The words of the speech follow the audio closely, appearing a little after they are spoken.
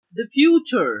the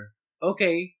future,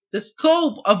 okay, the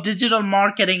scope of digital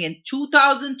marketing in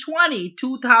 2020,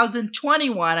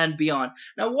 2021, and beyond.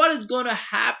 Now, what is going to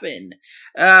happen,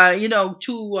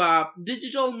 to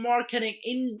digital marketing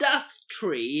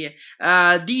industry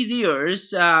these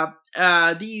years,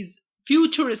 these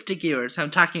futuristic years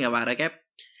I'm talking about, okay?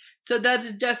 So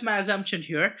that's just my assumption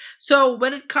here. So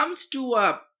when it comes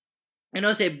to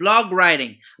say blog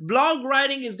writing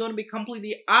is going to be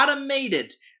completely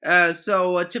automated.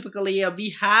 Typically we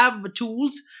have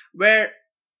tools where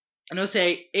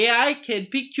say AI can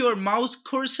pick your mouse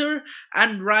cursor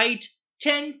and write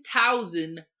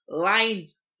 10,000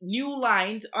 lines, new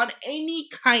lines on any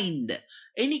kind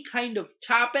of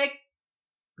topic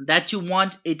that you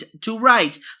want it to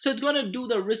write. So it's going to do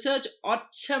the research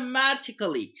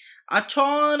automatically,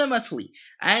 autonomously,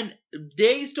 and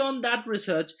based on that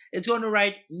research, it's going to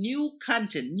write new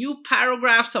content, new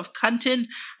paragraphs of content,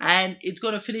 and it's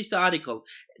going to finish the article.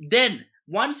 Then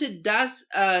once it does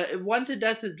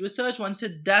its research, once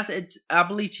it does its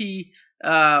ability,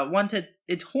 once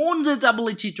it hones its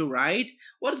ability to write,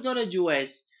 what it's going to do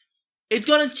is it's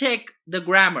going to check the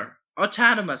grammar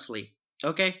autonomously,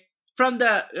 okay, from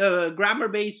the grammar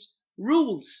based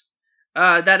rules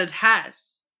that it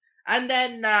has. And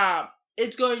then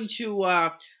it's going to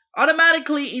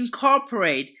automatically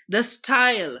incorporate the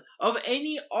style of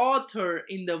any author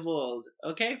in the world,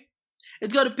 okay?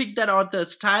 It's going to pick that author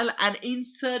style and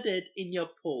insert it in your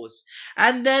post,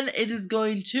 and then it is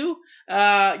going to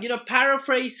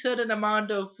paraphrase certain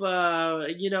amount of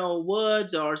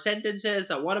words or sentences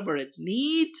or whatever it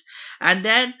needs, and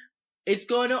then it's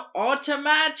going to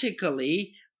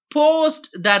automatically post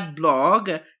that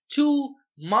blog to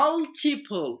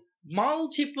multiple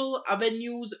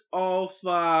avenues of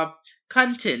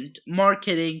content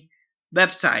marketing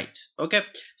websites, okay?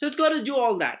 So it's going to do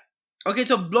all that. Okay,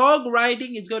 so blog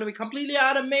writing is going to be completely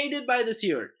automated by this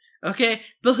year. Okay,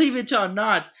 believe it or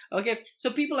not. Okay,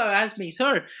 so people have asked me,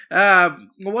 sir,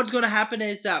 what's going to happen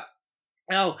is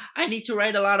oh, I need to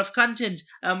write a lot of content.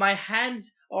 My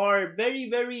hands are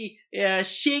very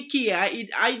shaky.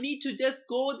 I need to just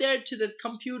go there to the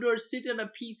computer, sit on a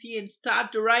PC, and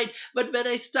start to write. But when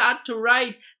I start to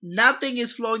write, nothing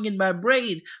is flowing in my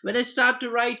brain. When I start to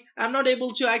write, I'm not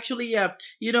able to actually, type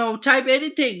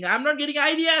anything. I'm not getting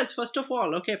ideas. First of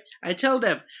all, okay, I tell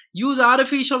them use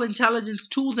artificial intelligence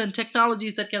tools and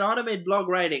technologies that can automate blog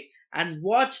writing, and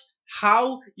watch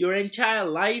how your entire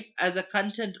life as a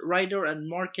content writer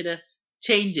and marketer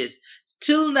changes.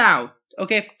 Till now,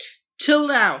 okay, till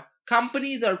now,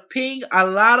 companies are paying a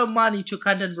lot of money to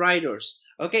content writers.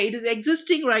 Okay, it is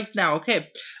existing right now. Okay,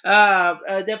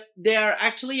 they are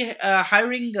actually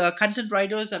hiring content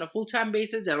writers on a full time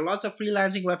basis. There are lots of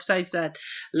freelancing websites that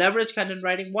leverage content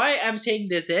writing. Why I'm saying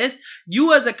this is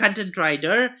you as a content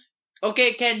writer,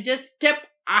 okay, can just step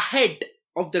ahead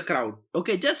of the crowd.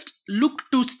 Okay, just look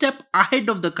to step ahead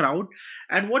of the crowd,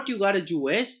 and what you got to do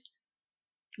is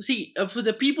see, for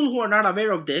the people who are not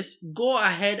aware of this, go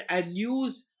ahead and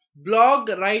use blog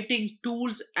writing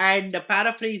tools and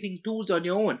paraphrasing tools on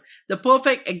your own. The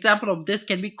perfect example of this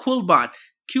can be Quillbot.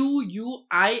 Quillbot.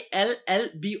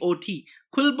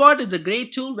 Quillbot is a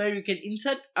great tool where you can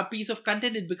insert a piece of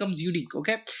content, it becomes unique.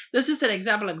 Okay, this is an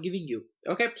example I'm giving you.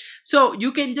 Okay, so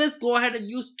you can just go ahead and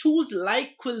use tools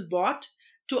like Quillbot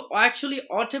to actually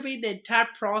automate the entire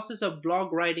process of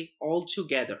blog writing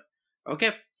altogether.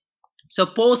 Okay, so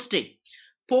posting,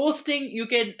 you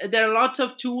can, there are lots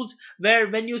of tools where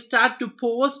when you start to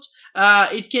post,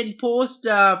 it can post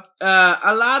a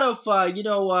lot of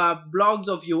blogs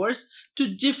of yours to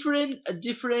different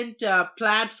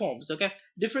platforms. Okay,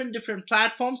 different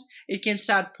platforms it can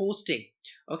start posting.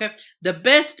 Okay, the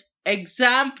best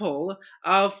example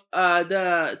of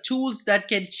the tools that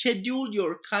can schedule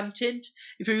your content,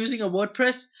 if you're using a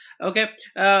WordPress, okay,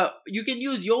 you can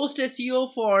use Yoast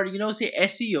SEO for say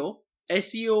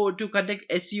SEO to conduct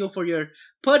SEO for your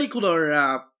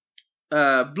particular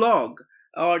blog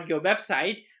or your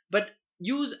website, but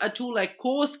use a tool like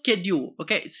CoSchedule.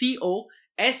 Okay, CoSchedule.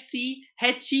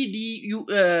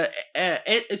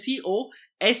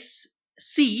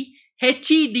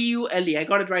 I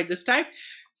got it right this time.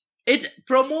 It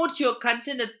promotes your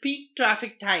content at peak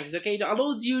traffic times. Okay, it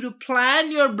allows you to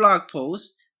plan your blog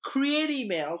posts, create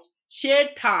emails, share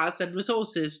tasks and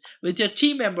resources with your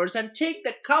team members, and take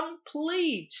the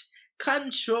complete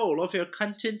control of your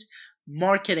content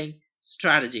marketing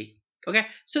strategy. Okay,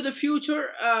 so the future,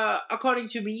 according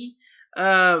to me,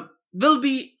 will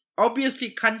be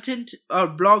obviously content or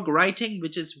blog writing,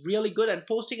 which is really good, and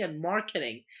posting and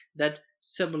marketing that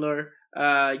similar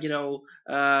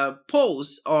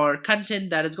posts or content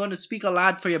that is going to speak a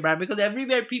lot for your brand, because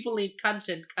everywhere people need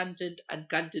content, and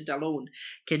content alone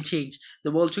can change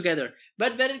the world together.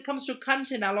 But when it comes to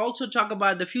content, I'll also talk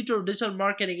about the future of digital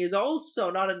marketing is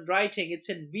also not in writing, it's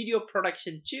in video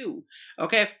production too.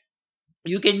 Okay,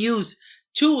 you can use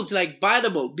tools like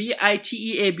Biteable,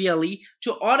 Biteable,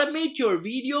 to automate your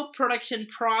video production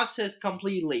process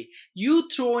completely. You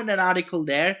throw in an article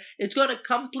there, it's going to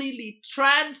completely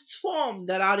transform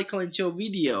that article into a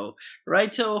video,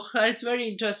 right? So it's very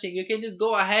interesting. You can just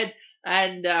go ahead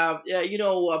and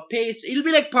paste. It'll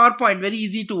be like PowerPoint, very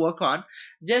easy to work on.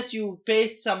 Just you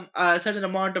paste some certain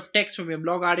amount of text from your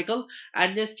blog article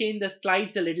and just change the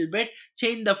slides a little bit,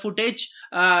 change the footage,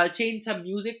 change some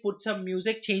music, put some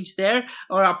music, change there,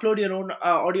 or upload your own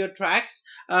audio tracks.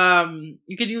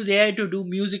 You can use AI to do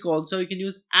music also. You can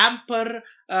use Amper,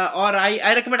 or I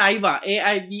recommend Aiva,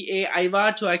 AIVA,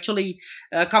 Aiva, to actually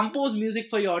compose music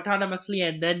for you autonomously,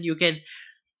 and then you can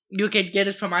get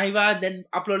it from Aiva, then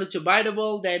upload it to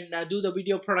Biteable, then do the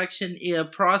video production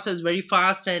process very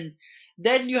fast, and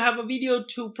then you have a video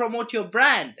to promote your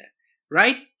brand,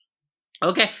 right?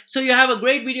 Okay, so you have a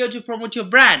great video to promote your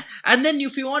brand, and then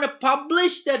if you want to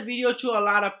publish that video to a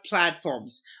lot of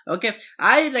platforms, okay,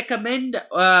 I recommend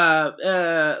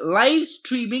live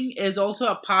streaming is also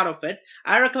a part of it.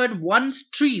 I recommend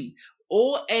OneStream,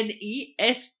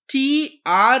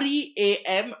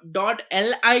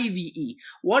 OneStream.live.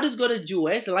 What is going to do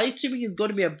is live streaming is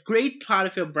going to be a great part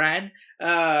of your brand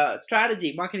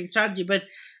strategy, marketing strategy. But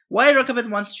why I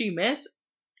recommend OneStream is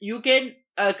you can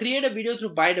create a video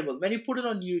through Biteable. When you put it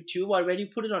on YouTube, or when you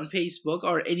put it on Facebook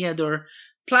or any other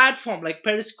platform like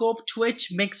Periscope,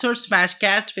 Twitch, Mixer,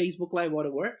 Smashcast, Facebook Live,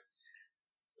 whatever,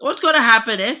 what's going to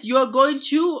happen is you are going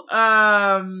to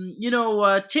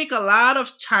take a lot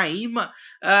of time,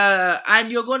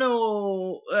 and you're going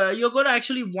to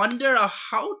actually wonder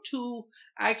how to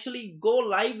actually go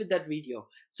live with that video.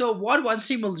 So what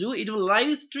OneStream will do, it will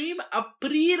live stream a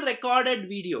pre-recorded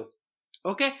video.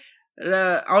 Okay,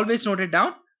 always note it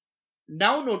down.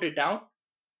 Now note it down.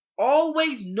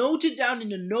 Always note it down in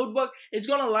your notebook. It's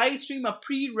gonna live stream a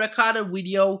pre-recorded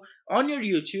video on your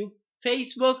YouTube,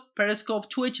 Facebook, Periscope,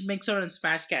 Twitch, Mixer, and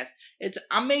Smashcast. It's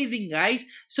amazing, guys.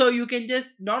 So you can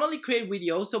just not only create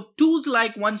videos, so tools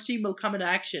like OneStream will come in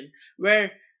action,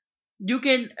 where you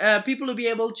can people will be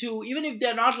able to, even if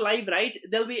they're not live, right,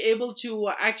 they'll be able to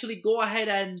actually go ahead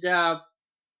and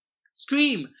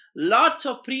stream lots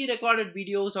of pre-recorded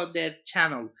videos on their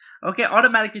channel, okay,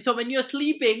 automatically. So when you're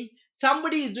sleeping,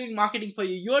 somebody is doing marketing for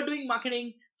you. You're doing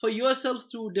marketing for yourself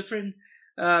through different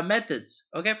methods,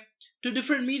 okay, to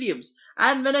different mediums.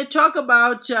 And when I talk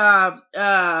about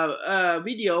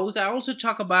videos, I also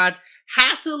talk about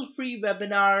hassle-free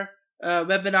webinars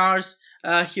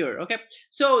here, okay.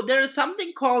 So there is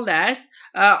something called as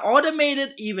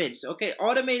automated events, okay,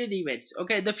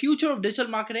 the future of digital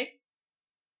marketing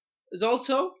is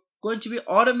also going to be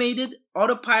automated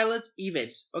autopilot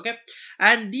events, okay.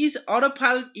 And these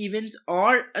autopilot events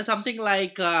are something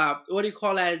like what you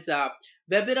call as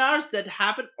webinars that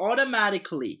happen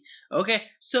automatically,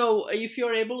 okay. So if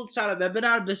you're able to start a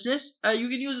webinar business, you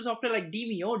can use a software like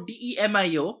Demio,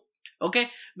 Demio,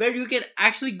 okay, where you can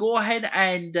actually go ahead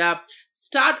and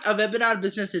start a webinar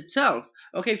business itself,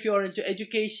 okay. If you're into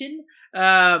education,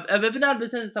 a webinar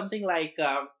business is something like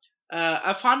a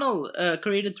funnel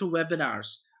created through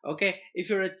webinars, okay. If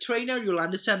you're a trainer, you'll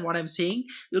understand what I'm saying.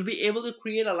 You'll be able to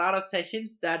create a lot of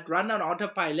sessions that run on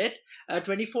autopilot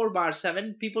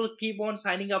 24/7. People keep on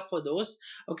signing up for those,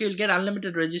 okay. You'll get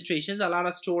unlimited registrations, a lot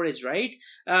of storage, right,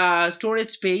 storage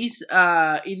space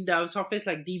in the softwares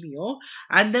like Demio.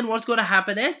 And then what's going to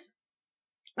happen is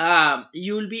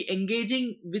you will be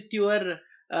engaging with your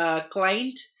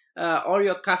client or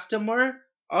your customer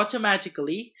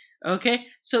automatically, okay.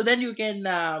 So then you can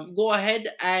go ahead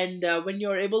and when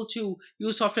you're able to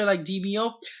use software like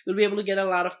Demio, you'll be able to get a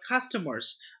lot of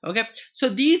customers, okay. So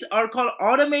these are called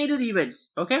automated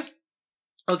events, okay.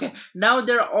 Now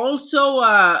there are also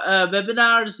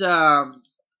webinars,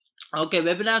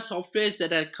 webinar softwares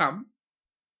that have come,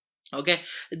 okay.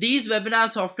 These webinar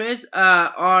softwares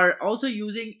are also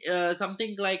using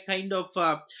something like kind of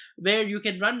where you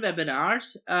can run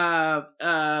webinars,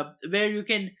 where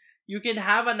you can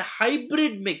have a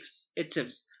hybrid mix, it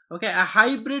seems, okay, a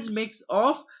hybrid mix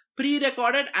of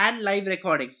pre-recorded and live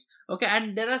recordings, okay.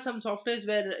 And there are some softwares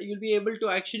where you'll be able to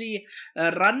actually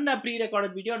run a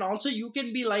pre-recorded video, and also you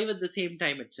can be live at the same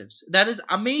time, it seems. That is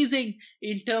amazing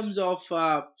in terms of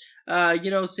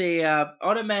say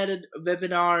automated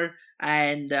webinar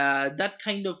and that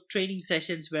kind of training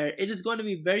sessions, where it is going to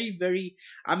be very, very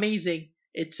amazing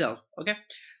itself, okay.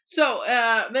 So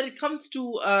when it comes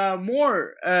to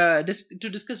to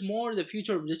discuss more the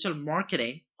future of digital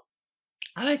marketing,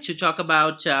 I like to talk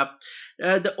about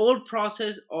the old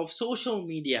process of social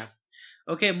media.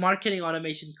 Okay, marketing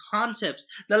automation concepts.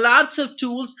 The lots of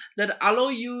tools that allow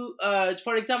you,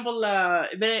 for example,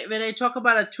 when I talk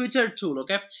about a Twitter tool,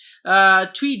 okay,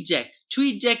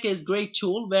 TweetDeck is great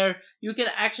tool where you can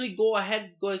actually go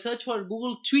ahead, go search for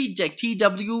Google TweetDeck,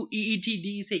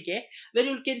 TweetDeck, where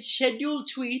you can schedule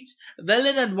tweets well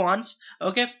in advance.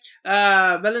 Okay,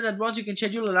 well in advance you can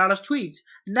schedule a lot of tweets.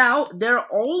 Now there are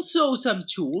also some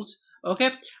tools, okay,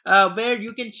 where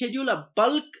you can schedule a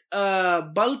bulk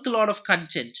lot of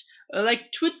content,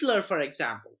 like Twitter, for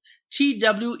example,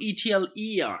 TWETLER.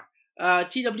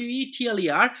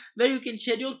 TWETLER, where you can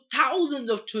schedule thousands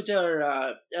of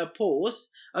Twitter posts,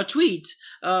 tweets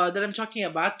that I'm talking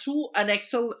about through an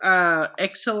Excel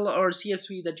or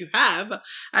CSV that you have,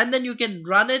 and then you can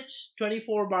run it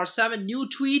 24/7, new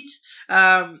tweets,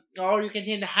 or you can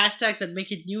change the hashtags and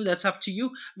make it new. That's up to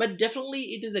you. But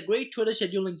definitely, it is a great Twitter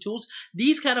scheduling tools.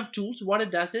 These kind of tools, what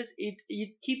it does is it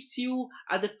keeps you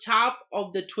at the top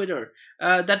of the Twitter.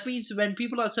 That means when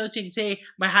people are searching, say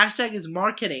my hashtag is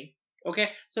marketing.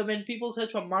 Okay, so when people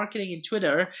search for marketing in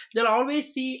Twitter, they'll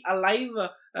always see a live,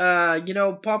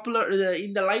 popular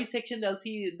in the live section. They'll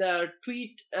see the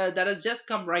tweet that has just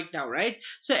come right now, right?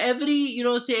 So every,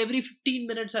 say every 15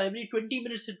 minutes or every 20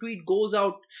 minutes, a tweet goes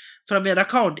out from your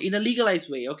account in a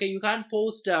legalized way. Okay, you can't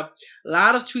post a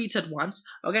lot of tweets at once.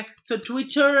 Okay, so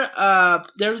Twitter,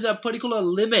 there is a particular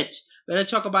limit. When I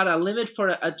talk about a limit for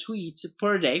a tweet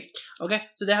per day, okay,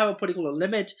 so they have a particular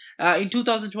limit. In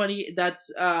 2020,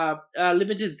 that's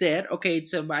limit is there. Okay,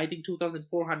 it's I think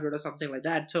 2,400 or something like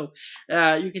that. So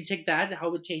you can check that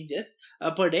how it changes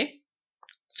per day.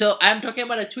 So I'm talking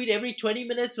about a tweet every 20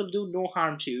 minutes will do no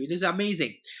harm to you. It is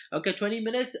amazing. Okay, 20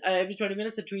 minutes, every 20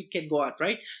 minutes a tweet can go out,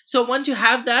 right? So once you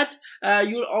have that,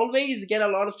 you'll always get a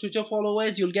lot of Twitter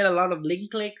followers. You'll get a lot of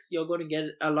link clicks. You're going to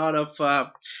get a lot of,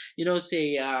 what do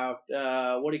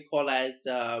you call as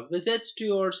visits to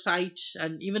your site,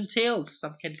 and even sales.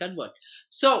 Some can convert.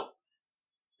 So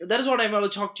that is what I'm going to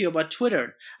talk to you about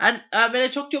Twitter. And when I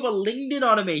talk to you about LinkedIn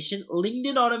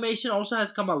automation also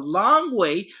has come a long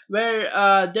way, where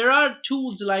there are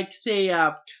tools like, say,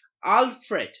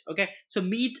 Alfred. Okay, so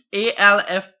meet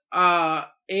ALFRED,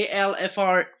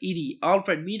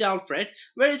 Alfred, meet Alfred,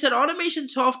 where it's an automation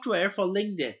software for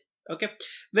LinkedIn. Okay,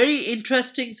 very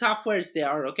interesting softwares they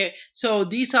are. Okay, so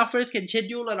these softwares can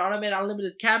schedule and automate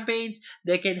unlimited campaigns.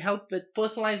 They can help with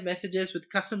personalized messages with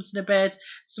custom snippets.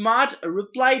 Smart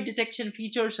reply detection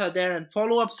features are there, and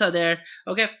follow-ups are there.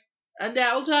 Okay, and they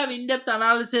also have in-depth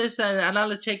analysis and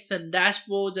analytics and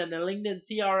dashboards and a LinkedIn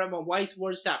CRM or vice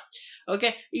versa.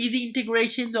 Okay, easy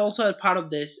integrations also are part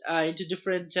of this into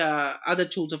different other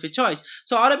tools of your choice.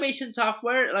 So automation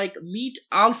software like Meet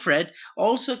Alfred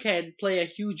also can play a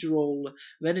huge role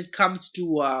when it comes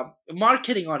to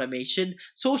marketing automation,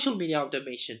 social media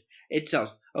automation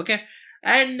itself. Okay,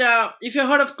 and if you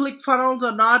heard of ClickFunnels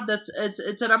or not,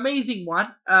 it's an amazing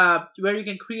one where you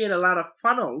can create a lot of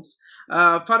funnels.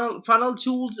 Funnel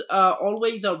tools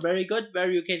always are very good,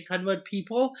 where you can convert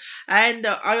people. And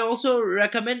I also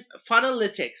recommend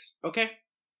Funnelytics. Okay,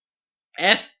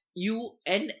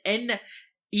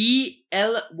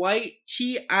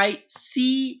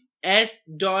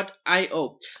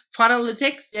 FUNNELYTICS.io.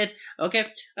 Funnelytics. Okay,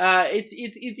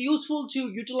 it's useful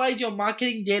to utilize your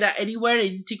marketing data anywhere.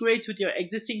 It integrates with your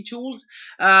existing tools,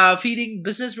 feeding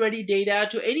business ready data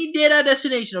to any data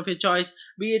destination of your choice,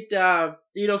 be it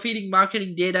feeding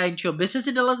marketing data into your business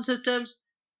intelligence systems,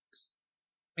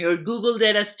 your Google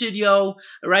Data Studio,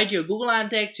 right? Your Google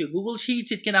Analytics, your Google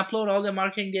Sheets. It can upload all the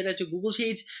marketing data to Google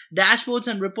Sheets, dashboards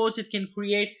and reports it can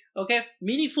create. Okay,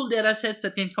 meaningful data sets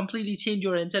that can completely change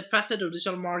your entire facet of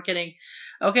digital marketing.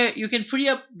 Okay, you can free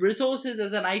up resources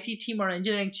as an IT team or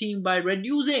engineering team by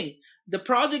reducing the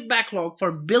project backlog for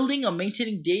building or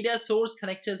maintaining data source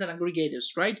connectors and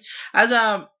aggregators, right? As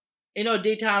a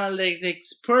data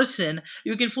analytics person,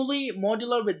 you can fully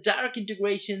modular with direct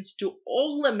integrations to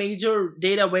all the major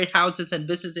data warehouses and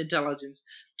business intelligence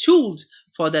tools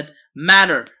for that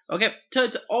matter. Okay, so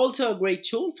it's also a great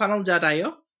tool,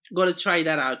 funnel.io. Go to try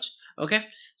that out. Okay,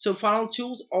 so funnel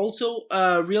tools also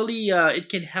really it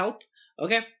can help.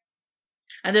 Okay,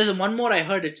 and there's one more I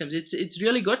heard. It's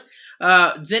really good.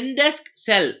 Zendesk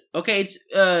Sell. Okay, it's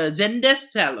Zendesk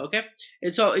Sell. Okay,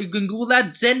 it's all, you can Google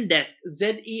that. Zendesk,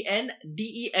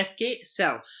 Zendesk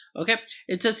Sell. Okay,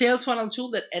 it's a sales funnel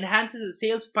tool that enhances the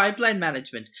sales pipeline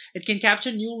management. It can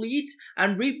capture new leads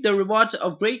and reap the rewards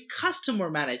of great customer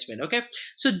management. Okay,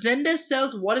 so Zendesk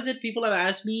sells. What is it? People have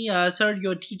asked me, sir,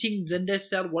 you're teaching Zendesk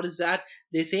sell. What is that?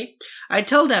 They say. I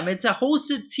tell them it's a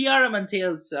hosted CRM and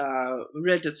sales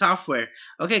related software.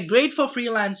 Okay, great for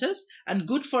freelancers and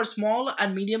good for small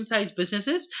and medium sized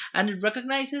businesses. And it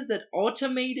recognizes that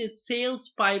automated sales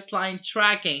pipeline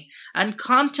tracking and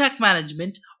contact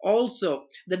management also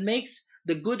that makes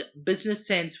the good business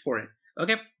sense for it.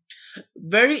 Okay,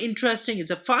 very interesting. It's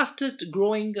the fastest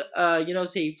growing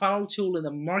say funnel tool in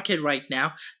the market right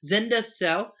now, Zendesk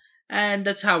sell. And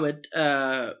that's how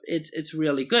it's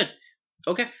really good.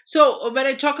 Okay, so when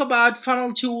I talk about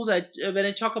funnel tools, when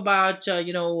I talk about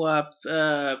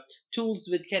tools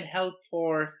which can help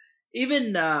for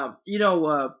even when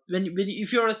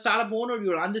if you're a startup owner,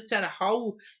 you'll understand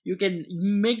how you can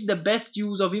make the best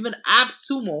use of even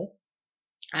AppSumo.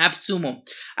 AppSumo,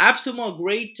 a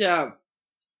great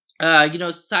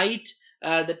site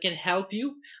that can help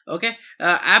you. Okay,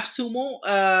 AppSumo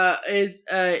is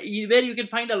where you can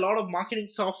find a lot of marketing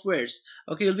softwares.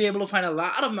 Okay, you'll be able to find a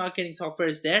lot of marketing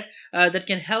softwares there that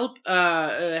can help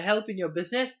in your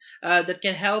business, that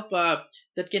can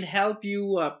help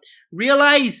you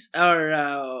realize or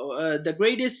the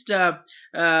greatest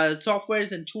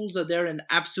softwares and tools are there in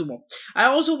AppSumo. I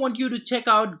also want you to check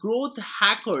out Growth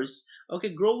Hackers.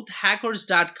 Okay,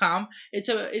 growthhackers.com. It's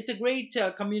a great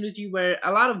community where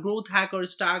a lot of growth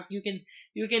hackers talk. You can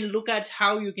look at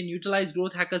how you can utilize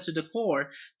growth hackers to the core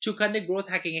to conduct growth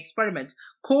hacking experiments.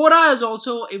 Quora is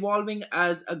also evolving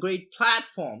as a great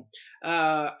platform,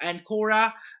 and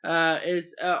Quora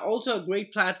is also a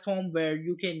great platform where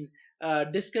you can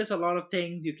discuss a lot of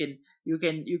things. You can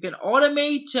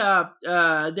automate.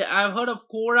 I've heard of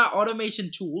Quora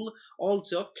automation tool.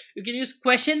 Also, you can use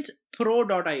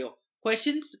questionspro.io.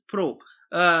 Questions Pro,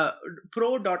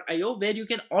 pro.io, where you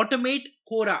can automate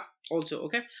Quora also.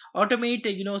 Okay, automate,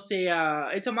 say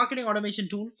it's a marketing automation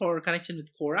tool for connection with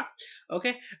Quora.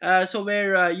 Okay, so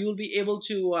where you'll be able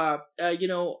to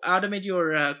automate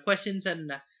your questions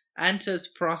and answers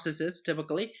processes.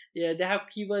 Typically, yeah, they have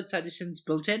keyword suggestions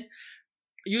built in.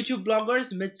 YouTube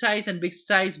bloggers, mid-size and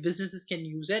big-size businesses can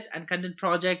use it, and content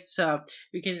projects,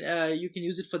 you can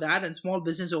use it for that, and small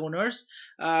business owners.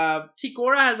 See,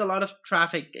 Quora has a lot of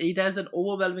traffic. It has an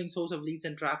overwhelming source of leads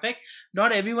and traffic.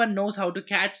 Not everyone knows how to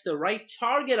catch the right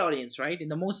target audience, right, in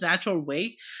the most natural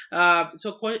way.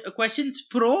 So Questions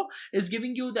Pro is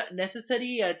giving you the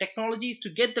necessary technologies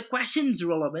to get the questions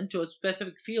relevant to a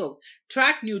specific field,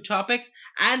 track new topics,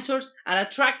 answers, and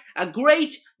attract a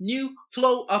great new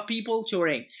flow of people to your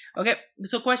aim. Okay,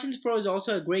 so Questions Pro is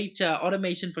also a great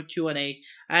automation for Q&A,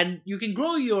 and you can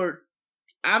grow your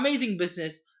amazing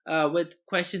business with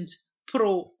Questions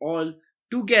Pro all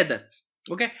together.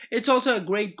 Okay, it's also a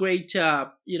great what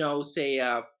do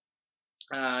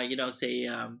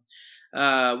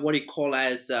you call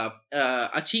as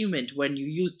achievement when you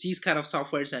use these kind of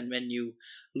softwares, and when you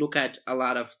look at a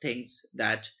lot of things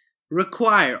that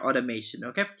require automation.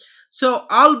 Okay, so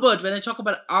Albert, when I talk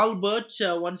about Albert,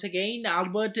 once again,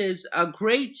 Albert is a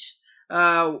great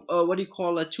what do you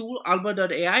call a tool,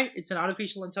 Albert.ai. It's an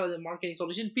artificial intelligence marketing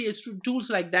solution. Tools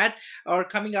like that are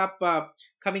coming up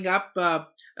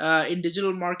in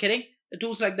digital marketing.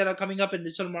 Tools like that are coming up in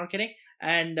digital marketing,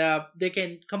 and they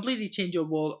can completely change your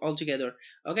world altogether.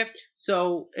 Okay,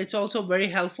 so it's also very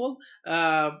helpful.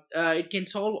 It can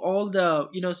solve all the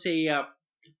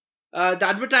the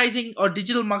advertising or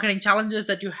digital marketing challenges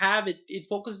that you have. It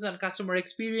focuses on customer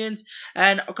experience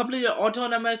and a completely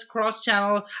autonomous cross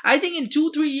channel. I think in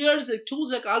 2-3 years,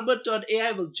 tools like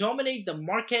Albert.ai will dominate the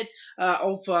market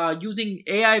of using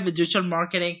AI with digital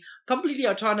marketing. Completely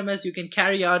autonomous. You can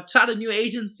start a new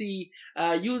agency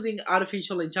using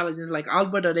artificial intelligence. Like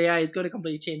Albert.ai is going to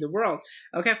completely change the world.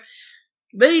 Okay,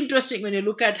 very interesting when you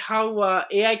look at how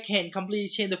AI can completely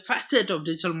change the facet of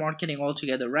digital marketing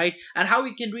altogether, right? And how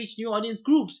it can reach new audience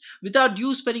groups without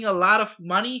you spending a lot of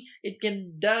money. It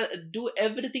can do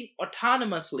everything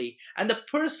autonomously, and the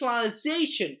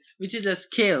personalization, which is a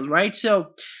scale, right?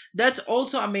 So that's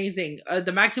also amazing.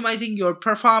 The maximizing your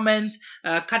performance,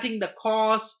 cutting the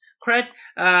costs, correct,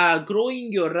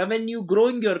 growing your revenue,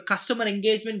 growing your customer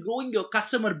engagement, growing your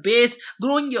customer base,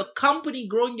 growing your company,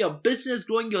 growing your business,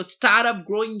 growing your startup,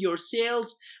 growing your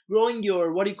sales, growing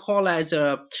your what do you call as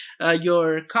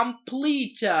your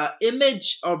complete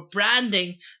image or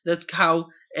branding. That's how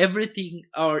everything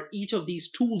or each of these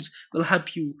tools will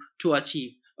help you to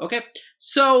achieve. Okay,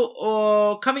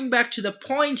 so coming back to the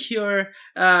point here,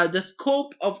 the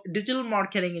scope of digital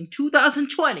marketing in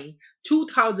 2020,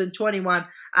 2021,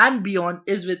 and beyond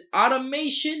is with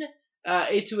automation,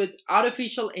 it's with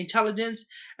artificial intelligence,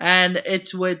 and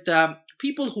it's with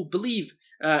people who believe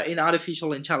in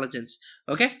artificial intelligence.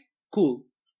 Okay, cool.